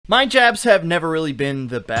My jabs have never really been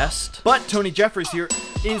the best, but Tony Jeffries here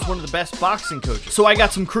is one of the best boxing coaches. So I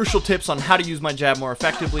got some crucial tips on how to use my jab more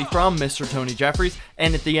effectively from Mr. Tony Jeffries,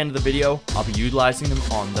 and at the end of the video, I'll be utilizing them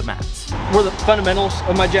on the mats. Were the fundamentals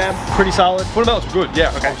of my jab pretty solid? Fundamentals were good,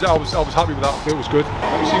 yeah. Okay. I was happy with that. I feel it was good.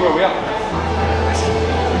 Let me see where we are.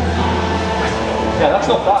 Yeah, that's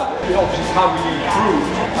not bad. It obviously can be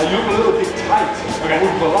improved. And you look a little bit tight. Okay. I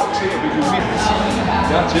would relax it a bit.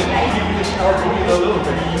 That's it. Keep this elbow in a little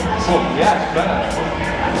bit. So, yeah, it's better.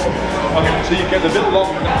 Okay, so you get a bit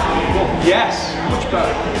longer. Yes, much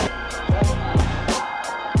better.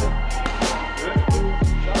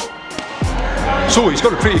 So he's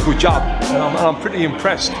got a pretty good jab, and I'm pretty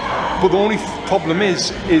impressed. But the only problem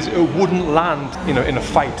is it wouldn't land in a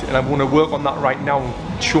fight, and I'm going to work on that right now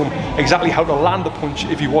and show him exactly how to land the punch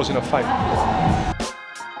if he was in a fight.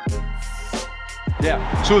 Yeah,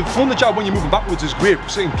 so throwing the jab when you're moving backwards is great,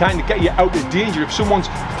 so it can kind of get you out of danger. If someone's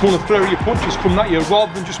throwing a flurry of punches coming at you,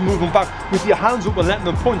 rather than just moving back with your hands up and letting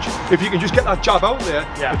them punch, if you can just get that jab out there,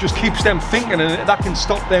 it just keeps them thinking, and that can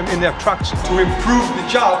stop them in their tracks. To improve the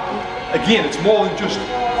jab, again, it's more than just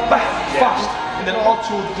fast, and then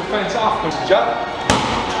also the defense after the jab.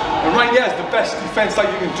 And right there is the best defense that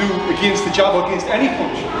you can do against the jab or against any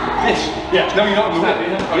punch. This. Yeah. Now you're not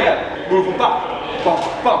moving. Yeah. Moving back. Bum,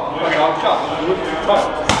 bum. Okay, I'll jab. Right.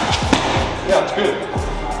 Yeah, that's good.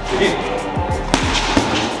 Again.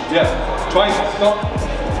 Yeah. Try and stop.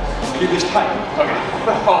 Keep this tight. Okay.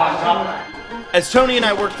 As Tony and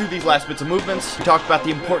I worked through these last bits of movements, we talked about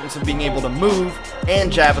the importance of being able to move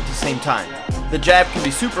and jab at the same time. The jab can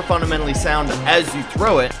be super fundamentally sound as you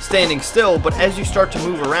throw it, standing still, but as you start to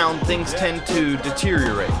move around, things tend to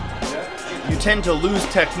deteriorate. You tend to lose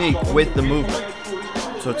technique with the movement.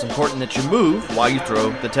 So it's important that you move while you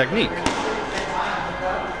throw the technique.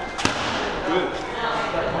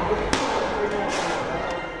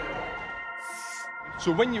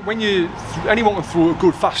 So anyone can throw a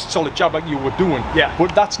good, fast, solid jab like you were doing. Yeah.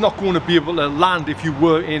 But that's not going to be able to land if you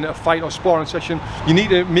were in a fight or sparring session. You need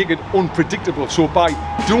to make it unpredictable. So by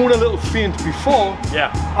doing a little feint before,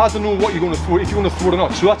 I don't know what you're going to throw, if you're going to throw it or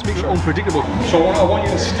not. So that's making it unpredictable. So I want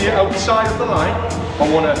you to stay outside of the line. I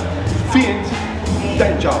want to feint,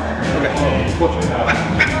 then jab. Okay. Watch.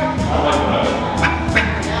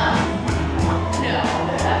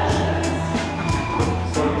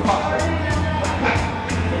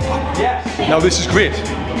 Now this is great,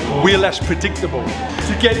 way less predictable.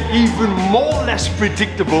 To get even more less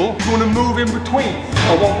predictable, you're going to move in between.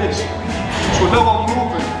 I want this. So now I'm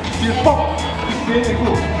moving. Feel bump, feel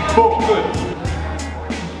good, both good.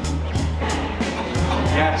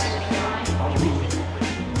 Yes.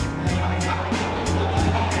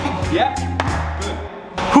 Yeah. Good.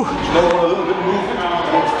 Whew. So now I want a little bit of movement. I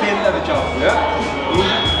want to feel another jump. Yeah.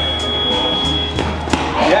 Movement.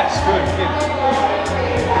 Yes. Good. Again.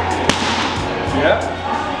 Yeah.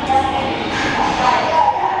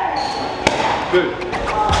 Good.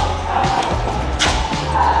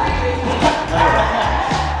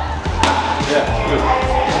 Yeah, good.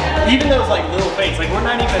 Even those like little feints, like we're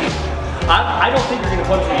not even, I don't think you're gonna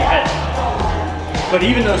punch me in the head. But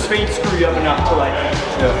even those feints screw you up enough to like,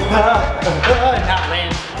 not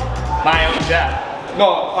land my own jab.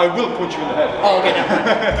 No, I will punch you in the head. Oh, okay,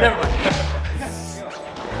 never mind.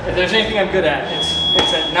 If there's anything I'm good at,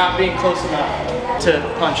 it's at not being close enough to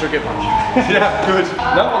punch or get punched. Yeah, good.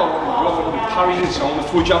 Now what I want to parry this. I want to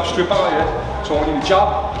throw a jab straight out here. So I want you to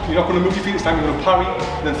jab. You're not going to move your feet this time. You're going to parry,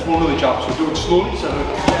 and then throw another jab. So do it slowly. So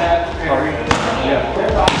parry. Yeah.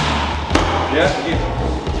 Yeah. Again.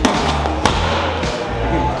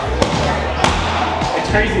 It's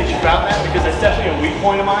crazy that you found that because it's definitely a weak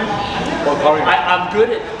point of mine. Well, parry. I'm good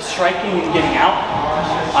at striking and getting out.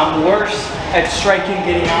 I'm worse at striking,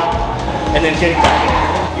 getting out, and then getting back in.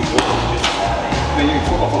 Then you can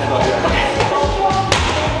foot off that, yeah.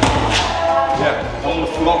 Yeah, I want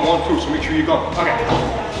to throw that one too, so make sure you got it. Okay.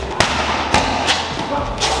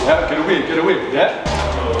 Yeah, get away, yeah?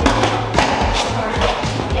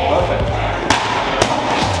 Perfect.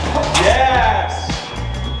 Yes!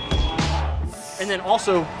 And then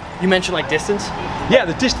also, you mentioned like distance. Yeah,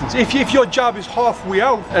 the distance. If your jab is halfway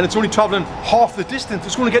out and it's only traveling half the distance,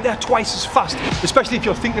 it's going to get there twice as fast, especially if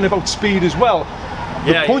you're thinking about speed as well.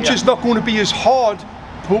 The punch is not going to be as hard,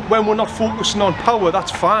 but when we're not focusing on power, that's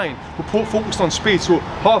fine. We're focused on speed, so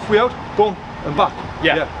halfway out, boom, and back.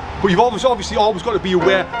 Yeah. But you've obviously always got to be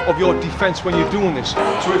aware of your defense when you're doing this.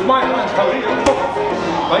 So if my hand's out here,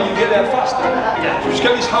 right, you get there faster. Yeah. So just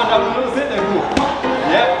get this hand out a little bit, then go.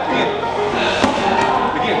 Yeah,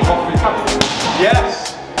 again, halfway.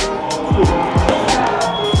 Yes.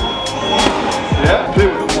 Yeah. Play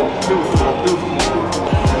with the ball. Play with the ball. Play with the ball.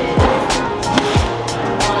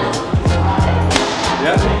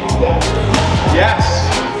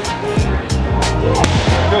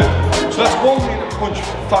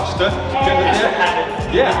 faster.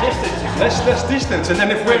 Yeah, less distance, and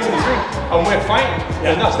then if we're in the ring and we're fighting,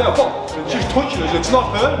 then that's their fault. It's just touching us, it's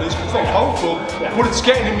not hurting us, it's not powerful, but it's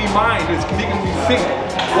getting in my mind, it's making me think,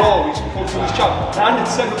 whoa, he's going through his jab. And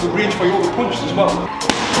it's setting up the range for your other punches as well.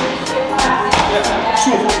 Yeah,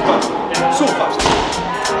 so fast, so fast.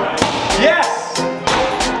 Yes!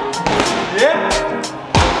 Yeah?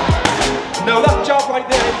 Now that jab right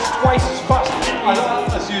there is twice as fast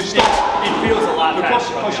as you start. It feels a lot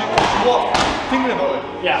faster. Because you are thinking about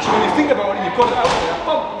it. Yeah. So when you think about it, you've got it out there,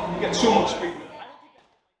 boom, you get so much speed.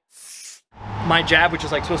 My jab, which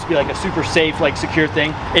is like supposed to be like a super safe, like secure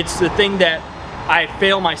thing, it's the thing that I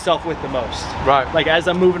fail myself with the most. Right. Like as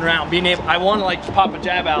I'm moving around, being able, I want to like pop a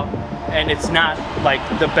jab out, and it's not like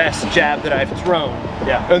the best jab that I've thrown.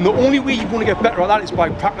 Yeah. And the only way you're going to get better at that is by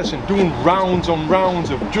practicing, doing rounds on rounds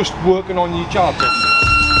of just working on your jab.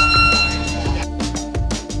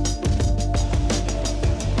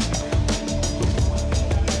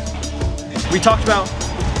 We talked about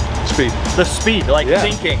Speed. the speed, like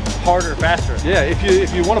thinking harder, faster. Yeah,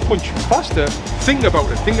 if you want to punch faster, think about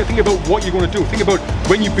it. Think about what you're going to do. Think about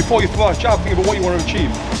before you throw a jab, think about what you want to achieve.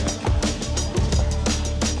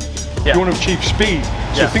 Yeah. You want to achieve speed.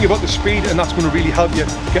 So think about the speed, and that's going to really help you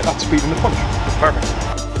get that speed in the punch. Perfect.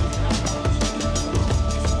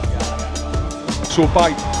 So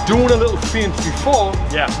by doing a little feint before,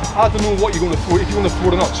 I don't know what you're going to throw, if you're going to throw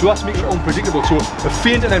it or not. So that makes it unpredictable. So a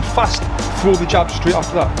feint and then fast, throw the jab straight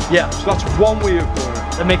after that. Yeah. So that's one way of doing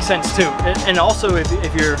it. That makes sense too. And also if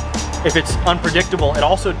it's unpredictable, it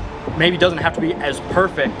also maybe doesn't have to be as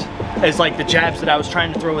perfect as like the jabs that I was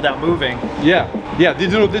trying to throw without moving. Yeah, they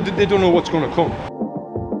don't know what's going to come.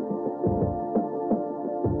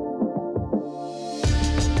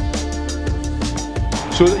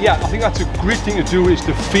 So yeah, I think that's a great thing to do, is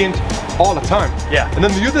to feint all the time. Yeah. And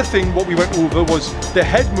then the other thing what we went over was the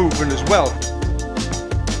head movement as well.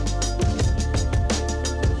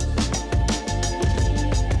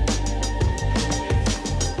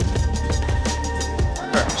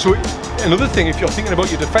 So another thing, if you're thinking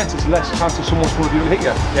about your defense, it's less chance that someone's going to be able to hit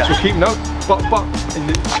you. Yeah. So keep them out, but and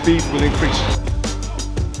the speed will increase.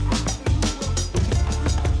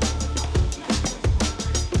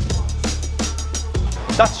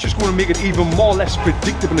 That's just going to make it even more less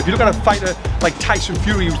predictable. If you look at a fighter like Tyson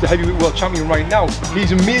Fury, who's the heavyweight world champion right now,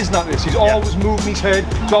 he's amazing at this. He's always moving his head,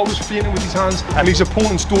 he's always feinting with his hands, and his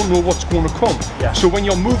opponents don't know what's going to come. Yeah. So when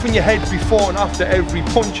you're moving your head before and after every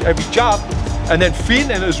punch, every jab, and then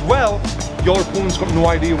feinting as well, your opponent's got no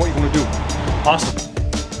idea what you're going to do. Awesome.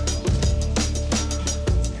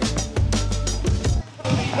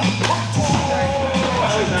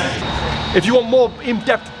 If you want more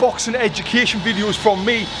in-depth boxing education videos from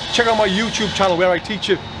me, check out my YouTube channel where I teach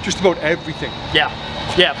you just about everything. Yeah,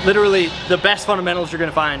 literally the best fundamentals you're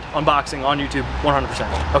gonna find on boxing on YouTube,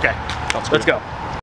 100%. Okay, let's go.